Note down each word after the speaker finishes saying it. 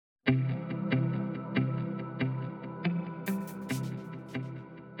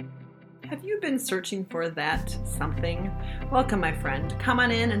been searching for that something? Welcome, my friend. Come on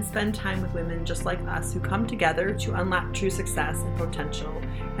in and spend time with women just like us who come together to unlock true success and potential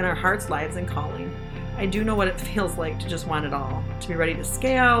in our hearts, lives, and calling. I do know what it feels like to just want it all, to be ready to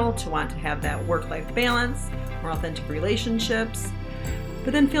scale, to want to have that work-life balance, more authentic relationships,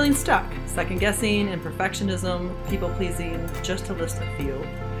 but then feeling stuck, second-guessing, imperfectionism, people-pleasing, just to list a few.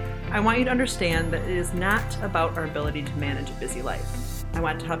 I want you to understand that it is not about our ability to manage a busy life. I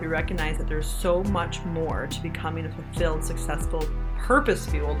want to help you recognize that there's so much more to becoming a fulfilled, successful,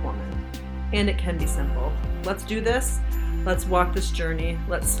 purpose-fueled woman. And it can be simple. Let's do this. Let's walk this journey.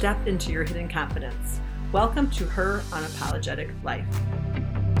 Let's step into your hidden confidence. Welcome to Her Unapologetic Life.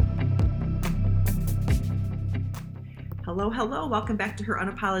 Hello. Welcome back to Her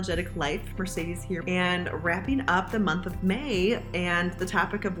Unapologetic Life. Mercedes here, and wrapping up the month of May and the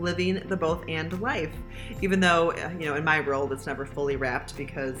topic of living the both and life. Even though, in my world, it's never fully wrapped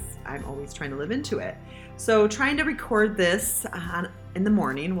because I'm always trying to live into it. So trying to record this in the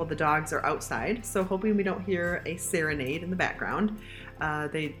morning while the dogs are outside. So hoping we don't hear a serenade in the background.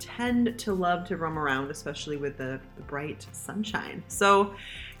 They tend to love to roam around, especially with the bright sunshine. So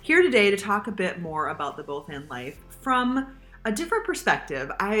here today to talk a bit more about the both and life from a different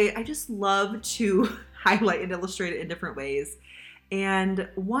perspective. I just love to highlight and illustrate it in different ways. And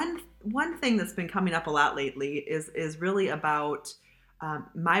one thing that's been coming up a lot lately is really about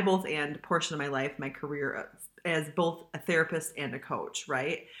my both and portion of my life, my career as both a therapist and a coach,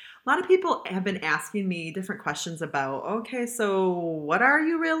 right? A lot of people have been asking me different questions about, okay, so what are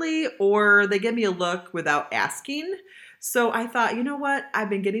you really? Or they give me a look without asking. So I thought, you know what?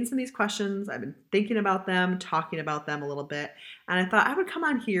 I've been getting some of these questions. I've been thinking about them, talking about them a little bit. And I thought I would come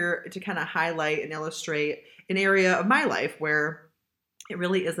on here to kind of highlight and illustrate an area of my life where it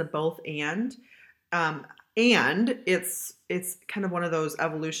really is a both and. And it's kind of one of those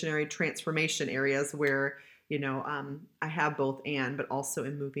evolutionary transformation areas where, I have both and, but also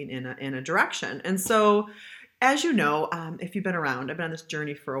am moving in a direction. And so, as you know, if you've been around, I've been on this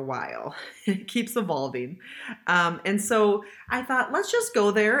journey for a while. It keeps evolving. And so I thought, let's just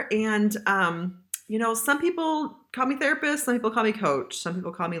go there. And, some people call me therapist, some people call me coach, some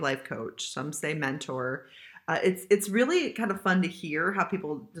people call me life coach, some say mentor. It's really kind of fun to hear how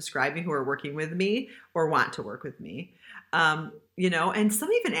people describe me who are working with me or want to work with me. And some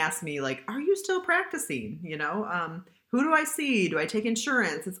even ask me like, are you still practicing? Who do I see? Do I take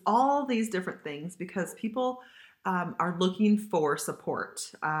insurance? It's all these different things because people are looking for support.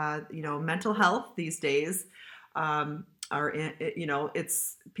 Mental health these days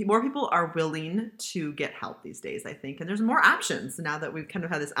more people are willing to get help these days, I think. And there's more options now that we've kind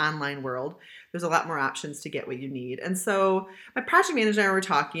of had this online world. There's a lot more options to get what you need. And so my project manager and I were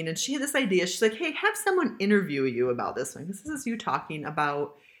talking, and she had this idea. She's like, hey, have someone interview you about this one. This is you talking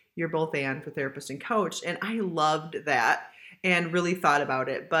about your both and for therapist and coach. And I loved that and really thought about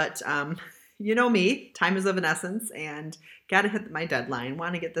it. But you know me, time is of an essence and got to hit my deadline,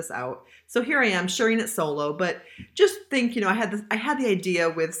 want to get this out. So here I am sharing it solo, but just think, I had the idea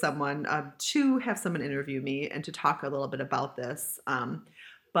with someone to have someone interview me and to talk a little bit about this.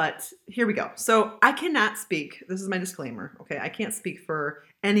 But here we go. So I cannot speak. This is my disclaimer. Okay. I can't speak for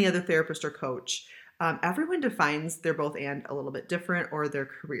any other therapist or coach. Everyone defines their both and a little bit different or their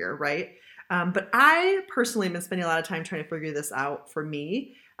career, right? But I personally have been spending a lot of time trying to figure this out for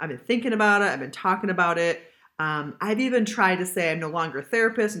me. I've been thinking about it. I've been talking about it. I've even tried to say I'm no longer a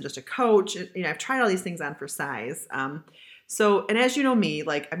therapist and just a coach. I've tried all these things on for size. And as you know me,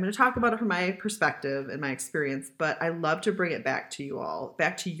 like I'm going to talk about it from my perspective and my experience, but I love to bring it back to you all,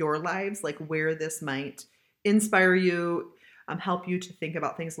 back to your lives, like where this might inspire you, help you to think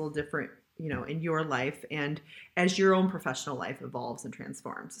about things a little different, in your life and as your own professional life evolves and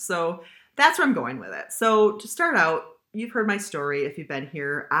transforms. So that's where I'm going with it. So to start out, you've heard my story if you've been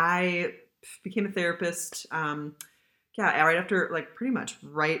here. I became a therapist, right after, pretty much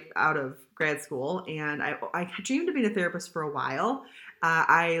right out of grad school. And I dreamed of being a therapist for a while.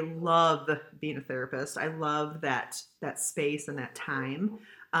 I love being a therapist. I love that space and that time.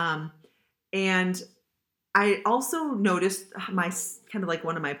 And I also noticed my kind of like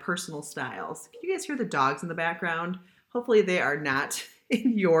one of my personal styles. Can you guys hear the dogs in the background? Hopefully they are not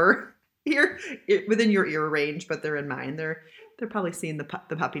in your ear, within your ear range, but they're in mine. They're probably seeing the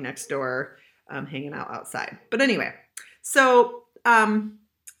puppy next door hanging out outside. But anyway, so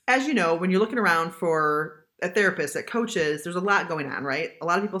as you know, when you're looking around for a therapist, at coaches, there's a lot going on, right? A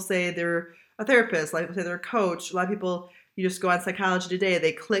lot of people say they're a therapist. A lot of people say they're a coach. A lot of people You just go on Psychology Today,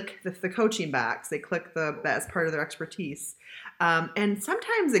 they click the coaching box, they click that as part of their expertise. And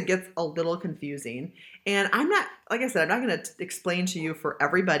sometimes it gets a little confusing. And I'm not, like I said, I'm not going to explain to you for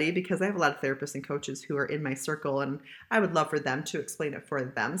everybody because I have a lot of therapists and coaches who are in my circle, and I would love for them to explain it for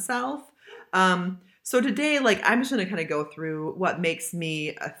themselves. So today, like, I'm just going to kind of go through what makes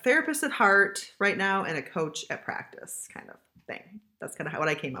me a therapist at heart right now and a coach at practice kind of thing. That's kind of what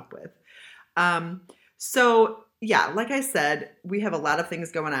I came up with. So yeah, like I said, we have a lot of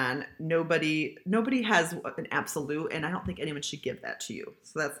things going on. Nobody has an absolute, and I don't think anyone should give that to you.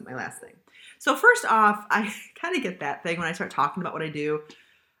 So that's my last thing. So first off, I kind of get that thing when I start talking about what I do.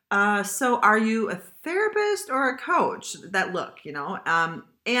 So are you a therapist or a coach? That look,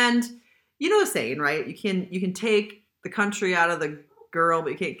 and you know the saying, right? You can take the country out of the girl,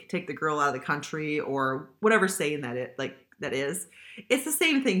 but you can't take the girl out of the country, or whatever saying that is. It's the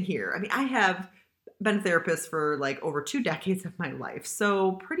same thing here. I mean, I have been a therapist for like over 2 decades of my life.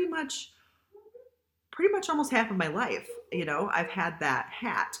 So pretty much almost half of my life, I've had that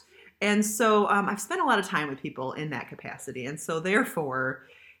hat. And so I've spent a lot of time with people in that capacity. And so therefore,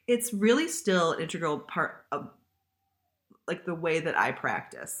 it's really still an integral part of like the way that I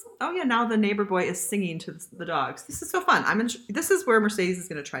practice. Oh yeah, now the neighbor boy is singing to the dogs. This is so fun. This is where Mercedes is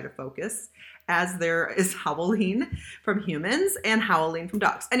going to try to focus, as there is howling from humans and howling from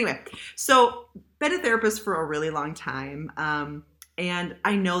dogs. Anyway, so been a therapist for a really long time. And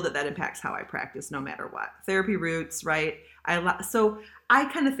I know that impacts how I practice no matter what. Therapy roots, right? So I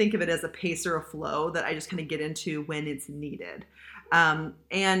kind of think of it as a pace or a flow that I just kind of get into when it's needed.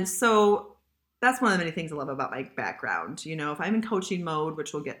 And so that's one of the many things I love about my background. If I'm in coaching mode,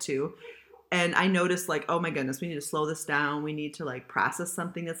 which we'll get to, and I notice like, oh my goodness, we need to slow this down. We need to like process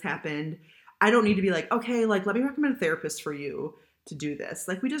something that's happened. I don't need to be like, okay, like let me recommend a therapist for you to do this.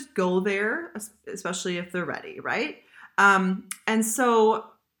 Like we just go there, especially if they're ready, right? And so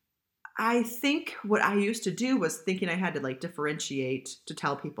I think what I used to do was thinking I had to like differentiate to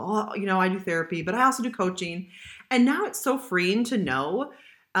tell people, oh, I do therapy, but I also do coaching. And now it's so freeing to know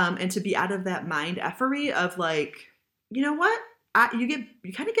and to be out of that mind effery of like, you know what? You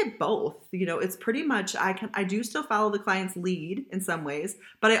kind of get both. It's pretty much I do still follow the client's lead in some ways,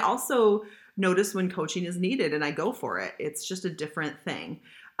 but I also notice when coaching is needed and I go for it. It's just a different thing.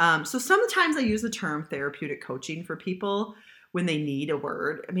 So sometimes I use the term therapeutic coaching for people when they need a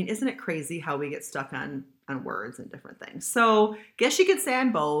word. I mean, isn't it crazy how we get stuck on words and different things? So guess you could say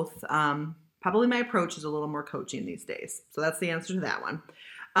I'm both. Probably my approach is a little more coaching these days. So that's the answer to that one.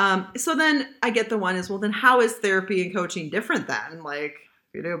 So then I get the one is, well, then how is therapy and coaching different then? Like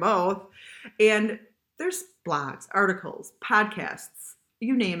you do both. And there's blogs, articles, podcasts,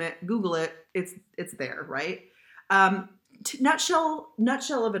 you name it, Google it. It's there, right? Nutshell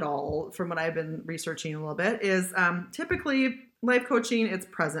of it all, from what I've been researching a little bit, is typically life coaching, it's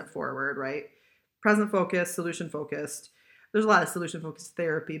present forward, right? Present focused, solution focused. There's a lot of solution focused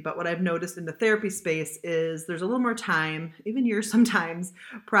therapy, but what I've noticed in the therapy space is there's a little more time, even years sometimes,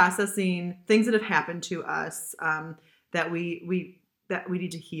 processing things that have happened to us that we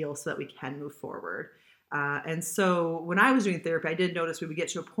need to heal so that we can move forward. And so when I was doing therapy, I did notice we would get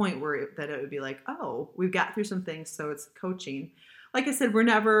to a point where it would be like, oh, we've got through some things, so it's coaching. Like I said, we're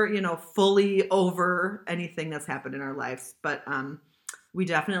never, fully over anything that's happened in our lives, but we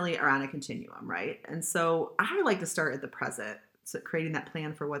definitely are on a continuum, right? And so I like to start at the present, so creating that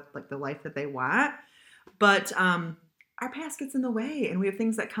plan for what like the life that they want. But our past gets in the way, and we have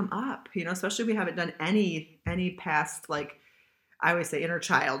things that come up, especially if we haven't done any past, like I always say, inner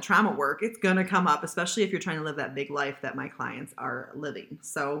child trauma work. It's going to come up, especially if you're trying to live that big life that my clients are living.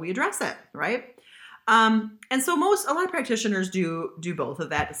 So we address it, right? And so a lot of practitioners do both of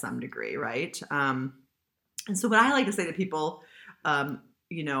that to some degree, right? And so what I like to say to people,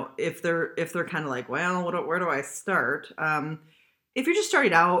 if they're kind of like, well, where do I start? If you're just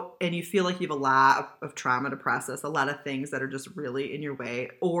starting out and you feel like you have a lot of trauma to process, a lot of things that are just really in your way,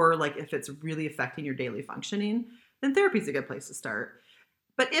 or like if it's really affecting your daily functioning, then therapy is a good place to start.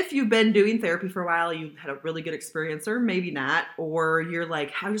 But if you've been doing therapy for a while, you had a really good experience, or maybe not, or you're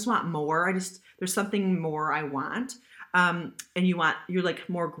like, I just want more. There's something more I want. And you're like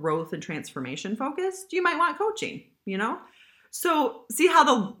more growth and transformation focused, you might want coaching, So see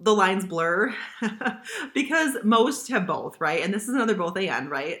how the lines blur? Because most have both, right? And this is another both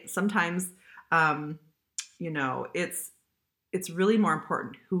and, right? Sometimes, it's really more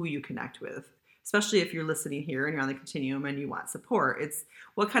important who you connect with, especially if you're listening here and you're on the continuum and you want support. It's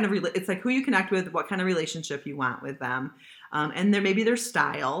what kind of, it's like who you connect with, what kind of relationship you want with them. And there maybe their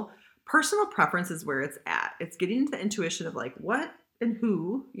style. Personal preference is where it's at. It's getting into the intuition of like what and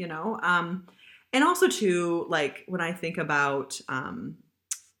who, And also too, like when I think about,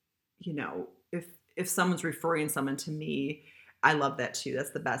 if someone's referring someone to me, I love that too. That's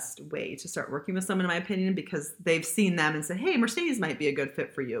the best way to start working with someone, in my opinion, because they've seen them and said, hey, Mercedes might be a good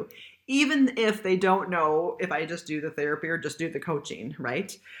fit for you. Even if they don't know if I just do the therapy or just do the coaching,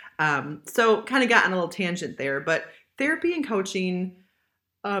 right? So kind of got on a little tangent there, but therapy and coaching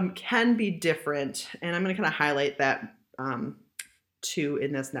can be different. And I'm going to kind of highlight that too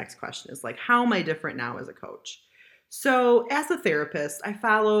in this next question is like, how am I different now as a coach? So as a therapist, I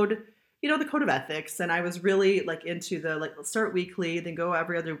followed the code of ethics, and I was really like into the let's start weekly, then go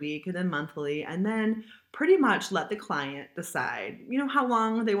every other week, and then monthly, and then pretty much let the client decide, how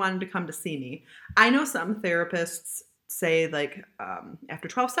long they wanted to come to see me. I know some therapists say like after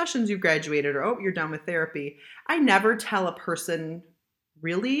 12 sessions you graduated, or you're done with therapy. I never tell a person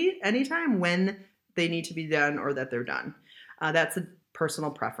really anytime when they need to be done or that they're done. That's a personal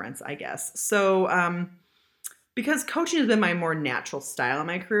preference, I guess. So because coaching has been my more natural style in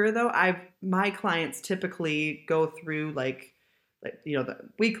my career, though, my clients typically go through like the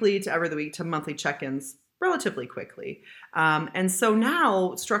weekly to every other week to monthly check-ins relatively quickly. And so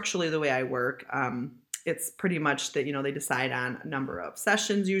now structurally the way I work, it's pretty much that, they decide on a number of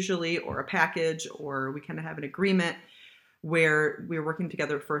sessions usually, or a package, or we kind of have an agreement where we're working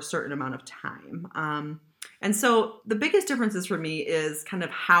together for a certain amount of time. And so the biggest differences for me is kind of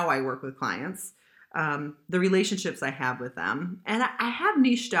how I work with clients. The relationships I have with them. And I have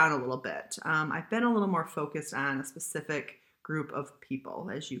niched down a little bit. I've been a little more focused on a specific group of people,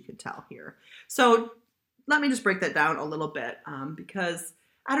 as you can tell here. So let me just break that down a little bit because,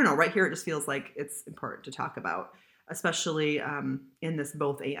 I don't know, right here it just feels like it's important to talk about, especially in this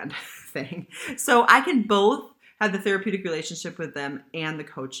both and thing. So I can both have the therapeutic relationship with them and the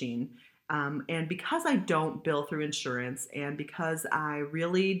coaching. And because I don't bill through insurance, and because I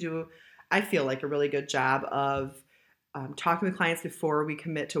really do, I feel like a really good job of talking with clients before we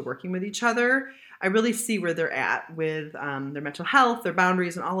commit to working with each other. I really see where they're at with their mental health, their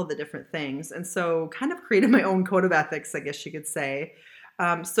boundaries, and all of the different things. And so kind of created my own code of ethics, I guess you could say.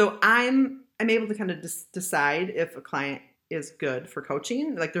 So I'm able to kind of decide if a client is good for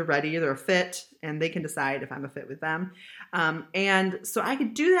coaching, like they're ready, they're a fit, and they can decide if I'm a fit with them. And so I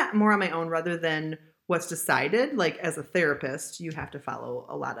could do that more on my own rather than what's decided. Like as a therapist, you have to follow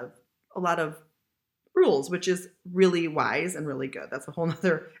a lot of rules, which is really wise and really good. That's a whole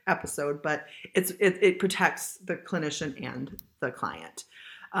nother episode, but it protects the clinician and the client.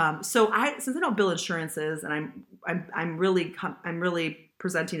 So since I don't bill insurances, and I'm really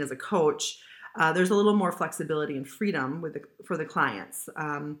presenting as a coach, there's a little more flexibility and freedom for the clients.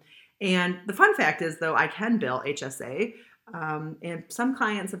 And the fun fact is, though, I can bill HSA, and some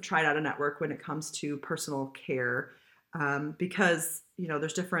clients have tried out a network when it comes to personal care. Because,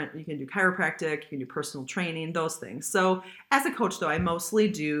 there's different, you can do chiropractic, you can do personal training, those things. So as a coach, though, I mostly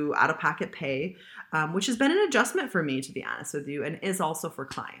do out-of-pocket pay, which has been an adjustment for me, to be honest with you, and is also for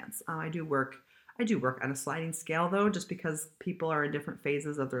clients. I do work on a sliding scale, though, just because people are in different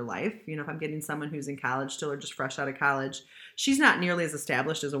phases of their life. If I'm getting someone who's in college still or just fresh out of college, she's not nearly as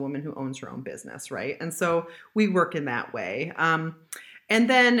established as a woman who owns her own business, right? And so we work in that way. And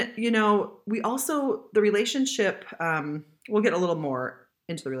then, we also, the relationship, we'll get a little more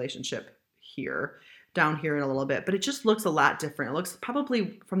into the relationship down here in a little bit, but it just looks a lot different. It looks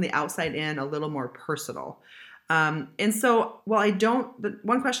probably from the outside in a little more personal. And so while the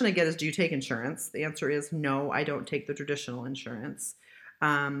one question I get is, do you take insurance? The answer is no, I don't take the traditional insurance.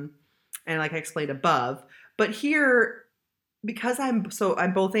 And like I explained above, but here, because I'm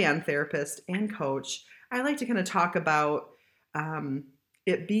both a therapist and coach, I like to kind of talk about,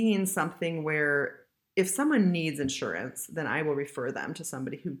 it being something where if someone needs insurance, then I will refer them to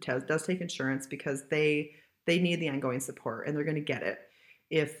somebody who does take insurance, because they need the ongoing support, and they're going to get it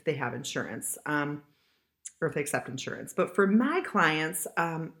if they have insurance, or if they accept insurance. But for my clients,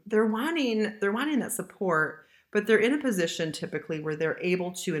 they're wanting that support, but they're in a position typically where they're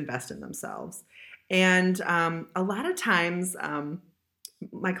able to invest in themselves. And a lot of times,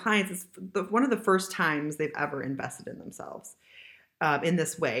 my clients, it's one of the first times they've ever invested in themselves in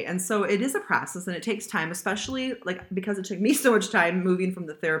this way. And so it is a process, and it takes time, especially because it took me so much time moving from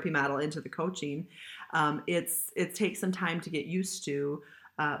the therapy model into the coaching. It takes some time to get used to,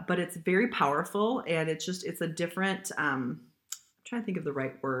 but it's very powerful, and it's a different, I'm trying to think of the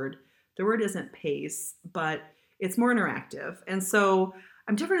right word. The word isn't pace, but it's more interactive. And so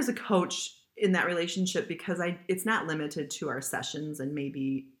I'm different as a coach in that relationship because it's not limited to our sessions and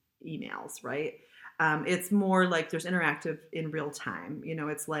maybe emails, right? It's more like there's interactive in real time.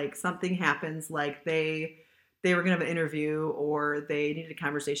 It's like something happens, like they they were going to have an interview or they needed a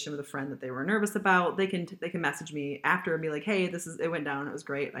conversation with a friend that they were nervous about, they can message me after and be like, hey, it went down, it was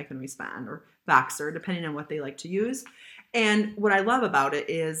great, and I can respond, or Voxer, depending on what they like to use. And what I love about it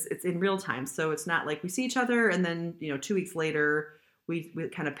is it's in real time. So it's not like we see each other and then, 2 weeks later we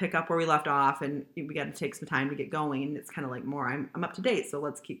kind of pick up where we left off and we got to take some time to get going. It's kind of like more, I'm up to date, so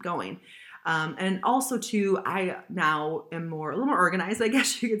let's keep going. And also too, I now am a little more organized, I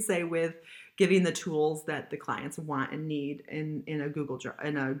guess you could say, with giving the tools that the clients want and need in a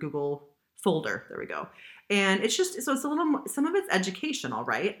Google folder. There we go. And it's just, so it's a little more, some of it's educational,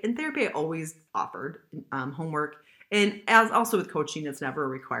 right? In therapy, I always offered homework. And as also with coaching, it's never a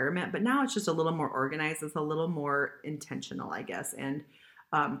requirement, but now it's just a little more organized. It's a little more intentional, I guess, and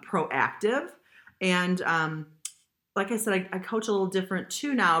proactive. And like I said, I coach a little different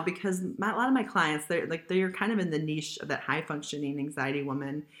too now, because a lot of my clients, they're kind of in the niche of that high functioning anxiety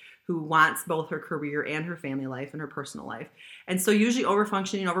woman who wants both her career and her family life and her personal life. And so usually over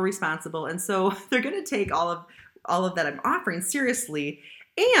functioning, over responsible. And so they're going to take all of that I'm offering seriously.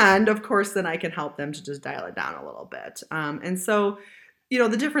 And of course, then I can help them to just dial it down a little bit. And so,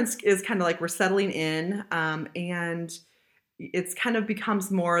 the difference is kind of like we're settling in, and it's kind of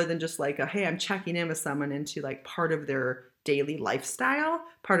becomes more than just like hey, I'm checking in with someone, into like part of their daily lifestyle,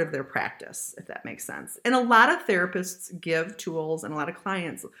 part of their practice, if that makes sense. And a lot of therapists give tools, and a lot of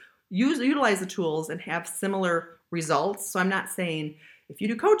clients utilize the tools and have similar results. So I'm not saying if you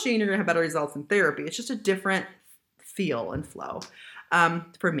do coaching, you're going to have better results in therapy. It's just a different feel and flow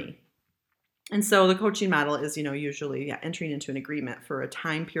for me. And so the coaching model is, usually entering into an agreement for a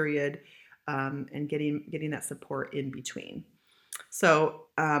time period and getting that support in between. So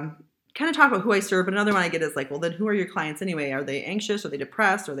kind of talk about who I serve. But another one I get is like, well, then who are your clients anyway? Are they anxious? Are they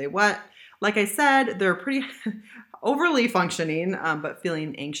depressed? Are they what? Like I said, they're pretty overly functioning, but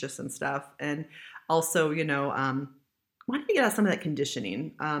feeling anxious and stuff. And also, wanting to get out some of that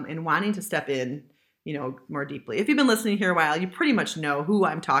conditioning and wanting to step in, more deeply. If you've been listening here a while, you pretty much know who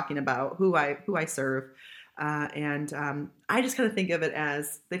I'm talking about, who I serve. And I just kind of think of it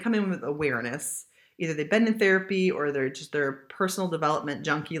as they come in with awareness. Either they've been in therapy, or they're personal development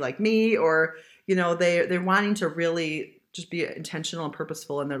junkie like me, or, they're wanting to really just be intentional and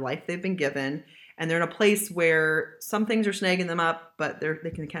purposeful in their life they've been given. And they're in a place where some things are snagging them up, but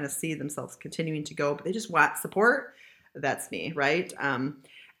they can kind of see themselves continuing to go, but they just want support. That's me, right?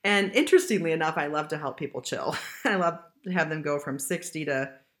 And interestingly enough, I love to help people chill. I love to have them go from 60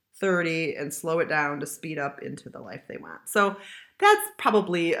 to 30 and slow it down to speed up into the life they want. So that's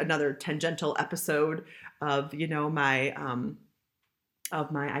probably another tangential episode of,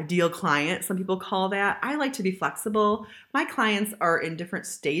 my ideal client. Some people call that. I like to be flexible. My clients are in different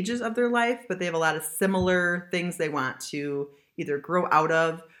stages of their life, but they have a lot of similar things they want to either grow out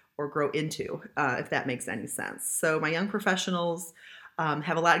of or grow into, if that makes any sense. So my young professionals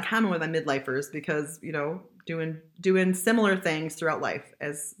have a lot in common with my midlifers, because, doing similar things throughout life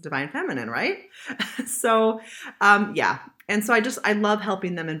as divine feminine, right? So, yeah. And so I love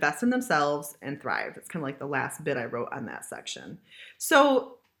helping them invest in themselves and thrive. It's kind of like the last bit I wrote on that section.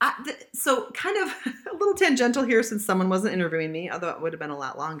 So kind of a little tangential here, since someone wasn't interviewing me, although it would have been a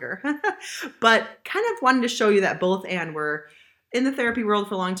lot longer, but kind of wanted to show you that both and were in the therapy world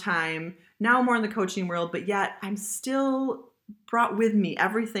for a long time, now more in the coaching world, but yet I'm still brought with me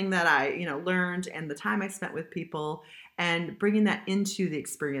everything that I, learned, and the time I spent with people, and bringing that into the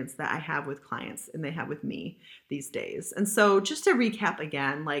experience that I have with clients and they have with me these days. And so just to recap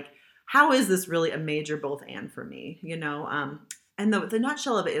again, like, how is this really a major both and for me, and the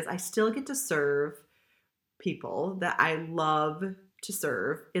nutshell of it is I still get to serve people that I love to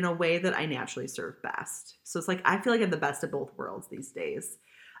serve in a way that I naturally serve best. So it's like, I feel like I have the best of both worlds these days.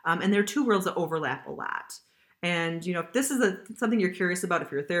 And there are two worlds that overlap a lot. And, if this is something you're curious about,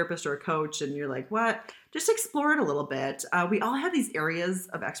 if you're a therapist or a coach and you're like, what, just explore it a little bit. We all have these areas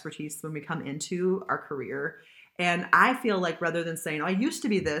of expertise when we come into our career. And I feel like, rather than saying, oh, I used to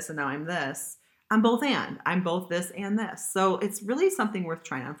be this and now I'm this, I'm both and. I'm both this and this. So it's really something worth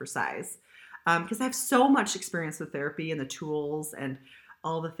trying on for size. Because I have so much experience with therapy and the tools and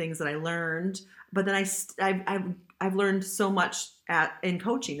all the things that I learned. But then I've learned so much in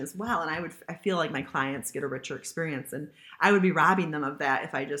coaching as well. And I feel like my clients get a richer experience, and I would be robbing them of that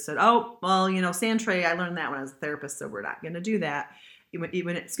if I just said, oh, well, Sandtray, I learned that when I was a therapist, so we're not going to do that,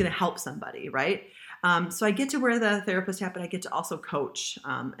 even it's going to help somebody, right? So I get to wear the therapist hat, but I get to also coach.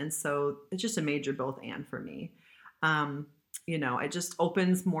 And so it's just a major both and for me. It just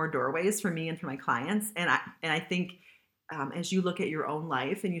opens more doorways for me and for my clients. And I think as you look at your own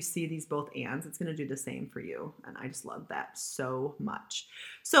life and you see these both ands, it's going to do the same for you. And I just love that so much.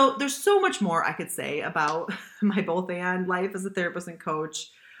 So there's so much more I could say about my both and life as a therapist and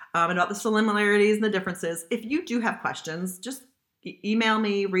coach, and about the similarities and the differences. If you do have questions, just email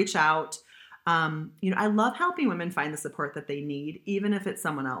me, reach out. I love helping women find the support that they need, even if it's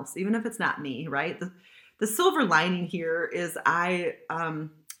someone else, even if it's not me, right? The silver lining here is I'm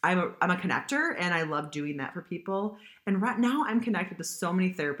a connector, and I love doing that for people. And right now I'm connected to so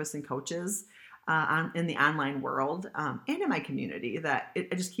many therapists and coaches in the online world and in my community that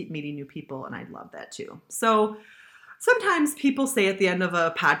I just keep meeting new people, and I love that too. So sometimes people say at the end of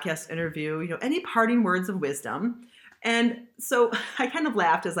a podcast interview, any parting words of wisdom. And so I kind of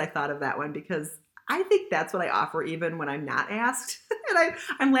laughed as I thought of that one, because I think that's what I offer even when I'm not asked. And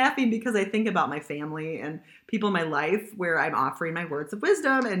I'm laughing because I think about my family and people in my life where I'm offering my words of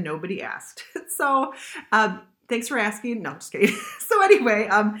wisdom and nobody asked. So thanks for asking. No, just kidding. So anyway,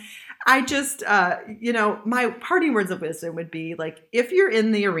 I just, my parting words of wisdom would be like, if you're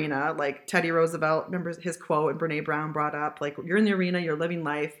in the arena, like Teddy Roosevelt, remember his quote, and Brene Brown brought up, like, you're in the arena, you're living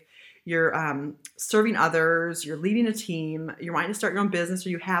life, you're serving others, you're leading a team, you're wanting to start your own business, or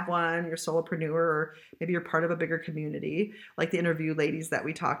you have one, you're a solopreneur, or maybe you're part of a bigger community, like the interview ladies that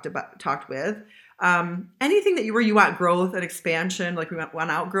we talked with. Anything that where you want growth and expansion, like we want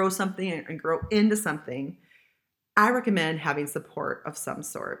to outgrow something and grow into something, I recommend having support of some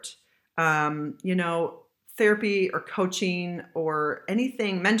sort. Therapy or coaching or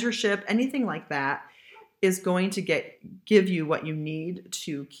anything, mentorship, anything like that is going to give you what you need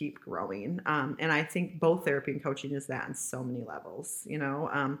to keep growing. And I think both therapy and coaching is that on so many levels,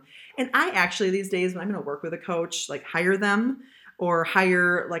 and I actually these days, when I'm going to work with a coach, like hire them, or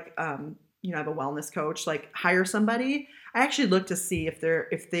hire I have a wellness coach, like hire somebody. I actually look to see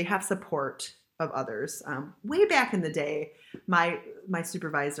if they have support of others. Way back in the day, my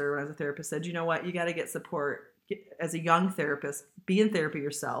supervisor when I was a therapist said, you know what, you got to get support as a young therapist. Be in therapy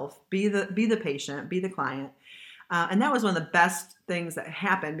yourself. Be the patient. Be the client. And that was one of the best things that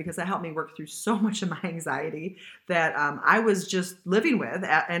happened, because that helped me work through so much of my anxiety that I was just living with,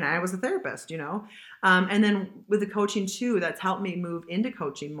 and I was a therapist, And then with the coaching too, that's helped me move into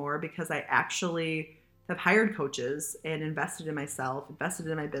coaching more, because I actually have hired coaches and invested in myself, invested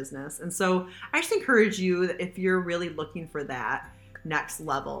in my business. And so I just encourage you that if you're really looking for that next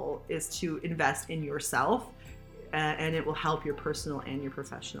level, is to invest in yourself. And it will help your personal and your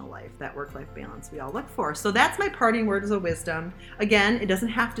professional life, that work-life balance we all look for. So that's my parting words of wisdom. Again, it doesn't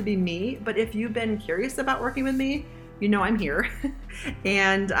have to be me, but if you've been curious about working with me, I'm here.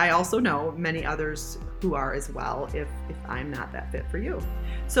 And I also know many others who are as well, if I'm not that fit for you.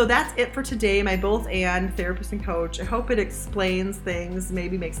 So that's it for today, my both and therapist and coach. I hope it explains things,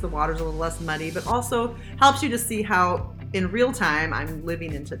 maybe makes the waters a little less muddy, but also helps you to see how in real time I'm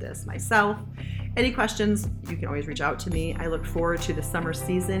living into this myself. Any questions, you can always reach out to me. I look forward to the summer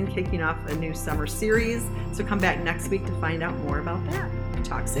season, kicking off a new summer series. So come back next week to find out more about that.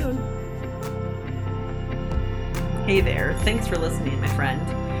 Talk soon. Hey there. Thanks for listening, my friend.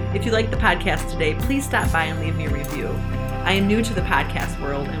 If you liked the podcast today, please stop by and leave me a review. I am new to the podcast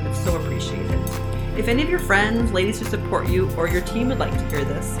world and would so appreciate it. If any of your friends, ladies who support you, or your team would like to hear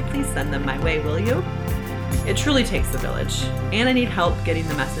this, please send them my way, will you? It truly takes a village, and I need help getting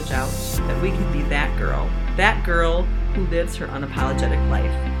the message out that we can be that girl who lives her unapologetic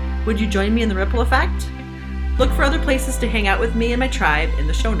life. Would you join me in the ripple effect? Look for other places to hang out with me and my tribe in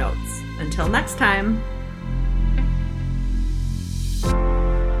the show notes. Until next time.